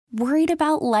Worried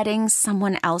about letting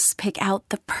someone else pick out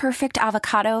the perfect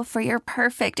avocado for your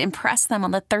perfect impress them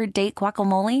on the third date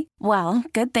guacamole? Well,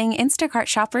 good thing Instacart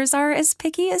shoppers are as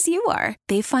picky as you are.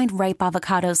 They find ripe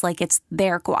avocados like it's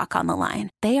their guac on the line.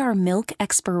 They are milk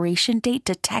expiration date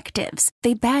detectives.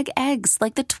 They bag eggs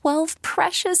like the 12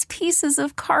 precious pieces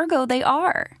of cargo they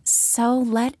are. So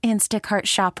let Instacart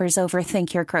shoppers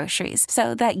overthink your groceries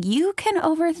so that you can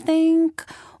overthink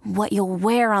what you'll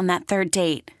wear on that third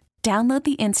date. Download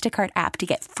the Instacart app to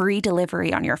get free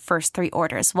delivery on your first 3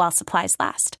 orders while supplies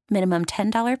last. Minimum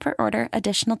 $10 per order.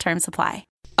 Additional terms apply.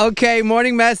 Okay,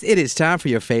 Morning Mess, it is time for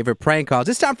your favorite prank calls.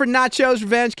 It's time for Nachoo's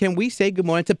Revenge. Can we say good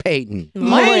morning to Payton?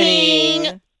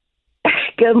 Morning.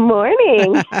 Good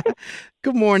morning.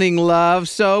 Good morning, love.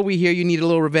 So we hear you need a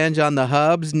little revenge on the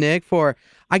hubs, Nick, for,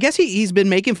 I guess he's been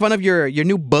making fun of your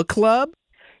new book club?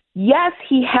 Yes,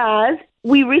 he has.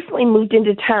 We recently moved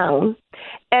into town,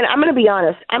 and I'm going to be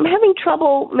honest, I'm having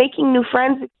trouble making new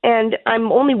friends, and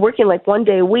I'm only working like 1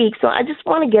 day a week, so I just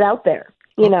want to get out there,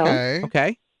 you know?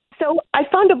 Okay. So I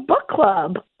found a book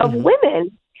club of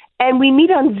women, and we meet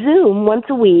on Zoom once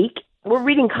a week. We're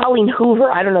reading Colleen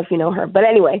Hoover. I don't know if you know her, but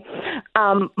anyway,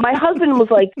 my husband was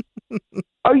like,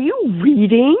 "Are you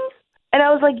reading?" And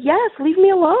I was like, "Yes, leave me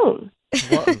alone."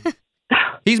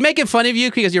 He's making fun of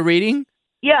you because you're reading?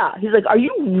 Yeah, he's like, "Are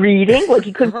you reading?" Like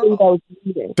he couldn't believe I was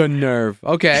reading. The nerve.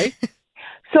 Okay.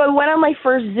 So I went on my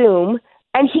first Zoom,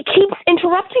 and he keeps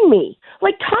interrupting me,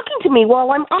 like talking to me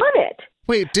while I'm on it.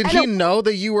 Wait, did he know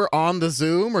that you were on the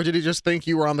Zoom, or did he just think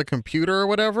you were on the computer or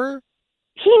whatever?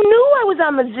 He knew I was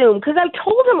on the Zoom because I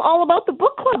told him all about the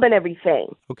book club and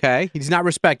everything. Okay. He's not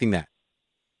respecting that.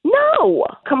 No,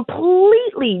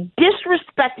 completely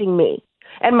disrespecting me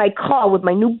and my call with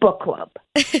my new book club.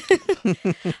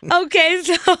 Okay,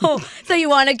 so you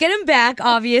want to get him back,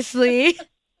 obviously.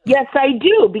 Yes, I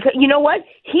do, because you know what?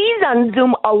 He's on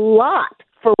Zoom a lot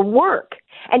for work,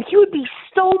 and he would be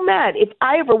so mad if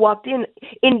I ever walked in,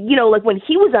 you know, like when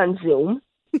he was on Zoom.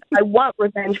 I want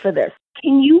revenge for this.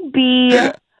 Can you be,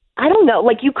 I don't know,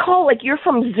 like you call, like you're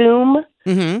from Zoom,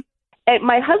 and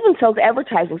my husband sells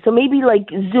advertising, so maybe like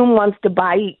Zoom wants to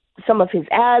buy some of his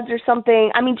ads or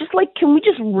something. I mean, just like, can we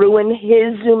just ruin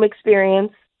his Zoom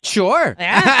experience? Sure.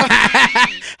 Yeah.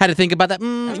 Had to think about that.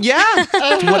 Yeah.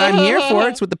 It's what I'm here for.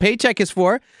 It's what the paycheck is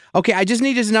for. Okay, I just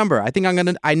need his number. I think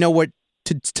I know what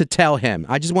to tell him.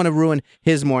 I just want to ruin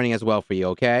his morning as well for you,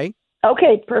 okay?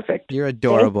 Okay, perfect. You're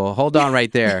adorable. Okay. Hold on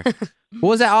right there. What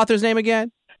was that author's name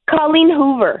again? Colleen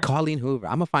Hoover. Colleen Hoover.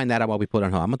 I'm going to find that out while we put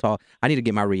on hold. I need to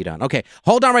get my read on. Okay,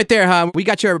 hold on right there, huh? We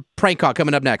got your prank call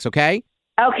coming up next, okay?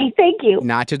 Okay, thank you.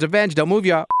 Nachoo's Revenge. Don't move,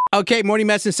 y'all. Okay, Morning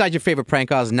Mess inside your favorite prank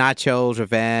calls, Nachoo's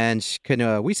Revenge.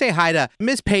 Can we say hi to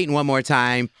Miss Payton one more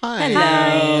time?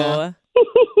 Hello.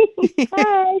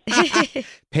 Hi.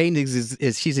 Payton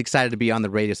she's excited to be on the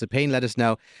radio. So Payton let us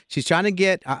know she's trying to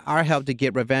get our help to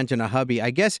get revenge on her hubby.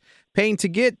 I guess, Payton, to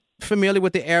get familiar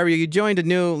with the area, you joined a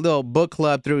new little book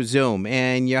club through Zoom,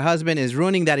 and your husband is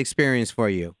ruining that experience for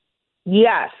you.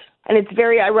 Yes, and it's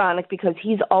very ironic because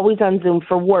he's always on Zoom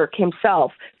for work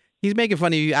himself. He's making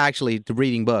fun of you actually to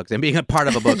reading books and being a part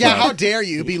of a book Yeah, club. how dare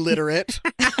you be literate?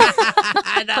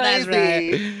 I know that's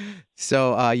right.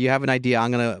 So you have an idea.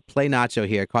 I'm going to play Nachoo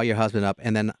here, call your husband up,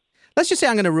 and then let's just say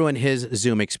I'm going to ruin his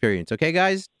Zoom experience. Okay,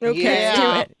 guys? Okay, Yeah. let's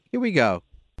do it. Here we go.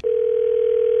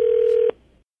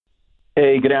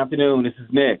 Hey, good afternoon. This is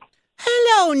Nick.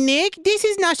 Hello, Nick. This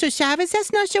is Nachoo Chavez. That's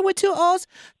Nachoo with 2 O's,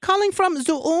 calling from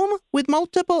Zoom with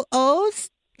multiple O's.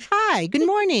 Hi, good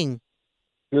morning.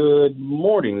 Good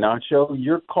morning, Nachoo.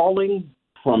 You're calling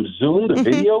from Zoom, the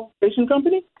video station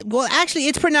company? Well, actually,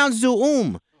 it's pronounced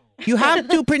Zoom. You have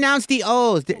to pronounce the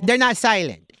O's. They're not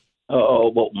silent.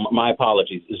 Oh, well, my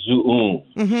apologies. Zoom.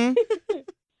 Mm-hmm.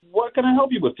 What can I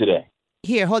help you with today?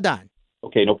 Here, hold on.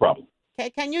 Okay, no problem. Okay,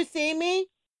 can you see me?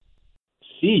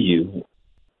 See you.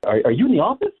 Are you in the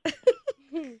office?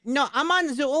 No, I'm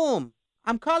on Zoom.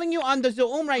 I'm calling you on the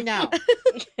Zoom right now.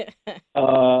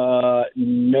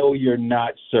 No, you're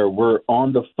not, sir. We're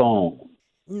on the phone.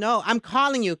 No, I'm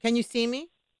calling you. Can you see me?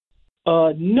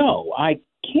 No, I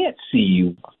can't see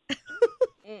you.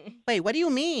 Wait, what do you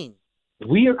mean?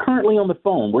 We are currently on the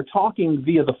phone. We're talking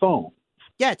via the phone.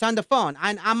 Yeah, it's on the phone.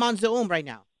 I'm on Zoom right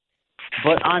now.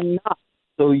 But I'm not.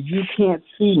 So you can't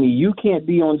see me. You can't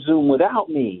be on Zoom without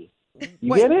me.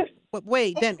 You get it?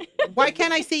 Wait, then why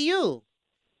can't I see you?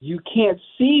 You can't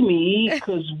see me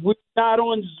because we're not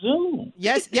on Zoom.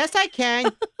 Yes, I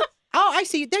can. Oh, I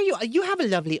see. There you are. You have a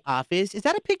lovely office. Is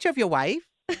that a picture of your wife?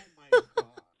 Oh my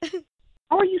God.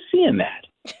 How are you seeing that?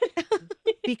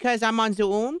 Because I'm on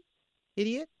Zoom,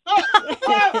 idiot.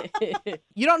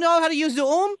 You don't know how to use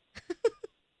Zoom?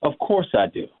 Of course I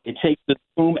do. It takes the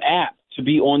Zoom app to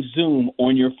be on Zoom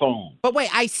on your phone. But wait,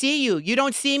 I see you. You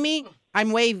don't see me?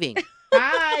 I'm waving.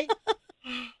 Hi.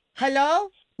 Hello?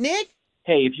 Nick?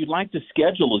 Hey, if you'd like to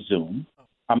schedule a Zoom,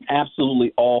 I'm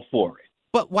absolutely all for it.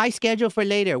 But why schedule for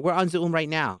later? We're on Zoom right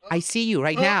now. I see you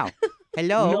right now.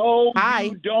 Hello? No, Hi.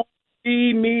 you don't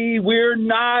see me. We're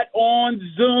not on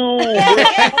Zoom.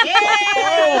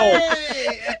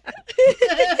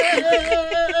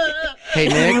 Hey,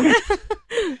 Nick.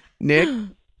 Nick?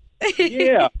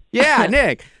 Yeah. Yeah,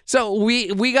 Nick. So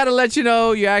we got to let you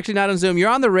know you're actually not on Zoom. You're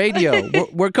on the radio.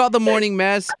 We're called The Morning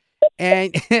Mess.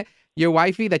 And your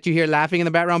wifey that you hear laughing in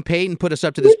the background, Payton, put us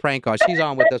up to this prank call. She's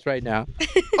on with us right now.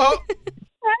 Hi,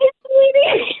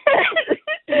 sweetie.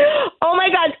 Oh, my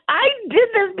gosh. I did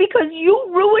this because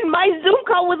you ruined my Zoom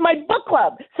call with my book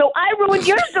club. So I ruined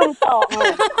your Zoom call.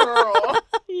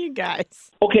 You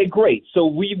guys. Okay, great. So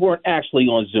we weren't actually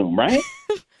on Zoom, right?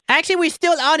 Actually, we're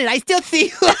still on it. I still see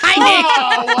you. Hi,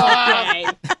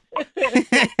 Nick.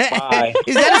 Bye.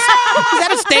 Is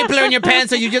that a stapler in your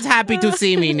pants, or are you just happy to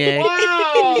see me, Nick?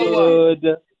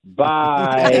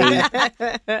 Goodbye.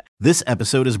 This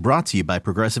episode is brought to you by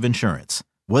Progressive Insurance.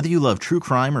 Whether you love true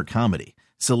crime or comedy,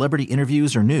 celebrity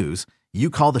interviews or news, you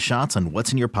call the shots on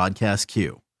what's in your podcast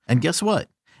queue. And guess what?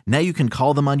 Now you can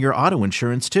call them on your auto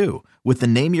insurance too with the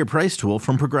Name Your Price tool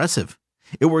from Progressive.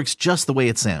 It works just the way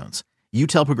it sounds. You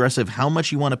tell Progressive how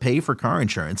much you want to pay for car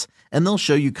insurance, and they'll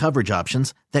show you coverage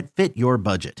options that fit your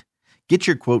budget. Get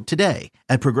your quote today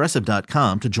at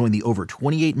Progressive.com to join the over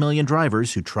 28 million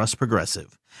drivers who trust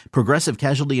Progressive. Progressive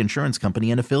Casualty Insurance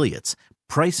Company and Affiliates.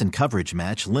 Price and coverage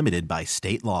match limited by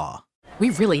state law. We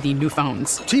really need new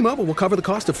phones. T-Mobile will cover the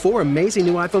cost of 4 amazing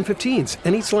new iPhone 15s,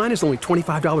 and each line is only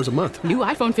 $25 a month. New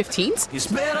iPhone 15s? It's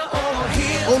better over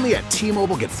here. Only at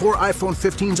T-Mobile, get 4 iPhone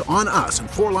 15s on us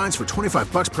and 4 lines for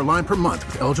 $25 per line per month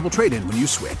with eligible trade-in when you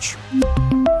switch.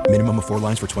 Minimum of 4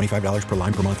 lines for $25 per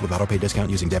line per month with autopay discount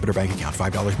using debit or bank account.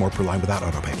 $5 more per line without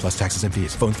autopay, plus taxes and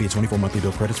fees. Phone fee at 24 monthly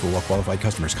bill credits for well-qualified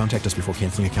customers. Contact us before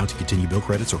canceling account to continue bill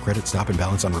credits or credit stop and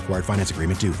balance on required finance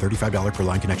agreement due. $35 per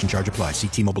line connection charge applies. See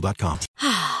T-Mobile.com.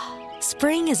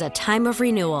 Spring is a time of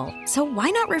renewal, so why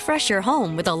not refresh your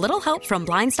home with a little help from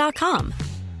Blinds.com?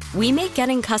 We make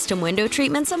getting custom window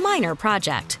treatments a minor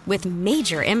project with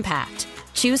major impact.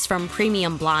 Choose from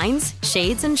premium blinds,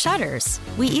 shades, and shutters.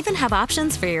 We even have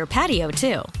options for your patio,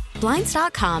 too.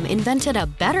 Blinds.com invented a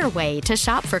better way to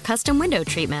shop for custom window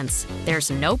treatments. There's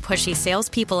no pushy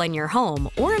salespeople in your home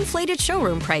or inflated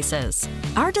showroom prices.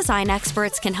 Our design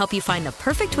experts can help you find the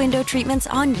perfect window treatments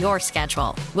on your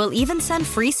schedule. We'll even send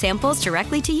free samples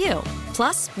directly to you.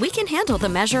 Plus, we can handle the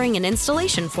measuring and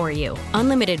installation for you.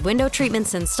 Unlimited window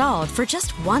treatments installed for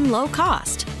just one low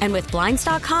cost. And with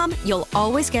Blinds.com, you'll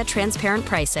always get transparent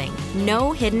pricing.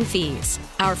 No hidden fees.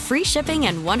 Our free shipping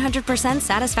and 100%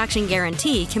 satisfaction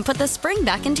guarantee can put the spring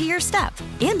back into your step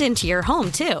and into your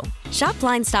home, too. Shop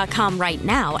Blinds.com right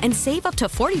now and save up to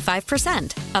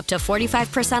 45%. Up to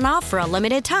 45% off for a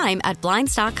limited time at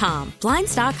Blinds.com.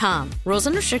 Blinds.com. Rules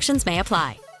and restrictions may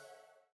apply.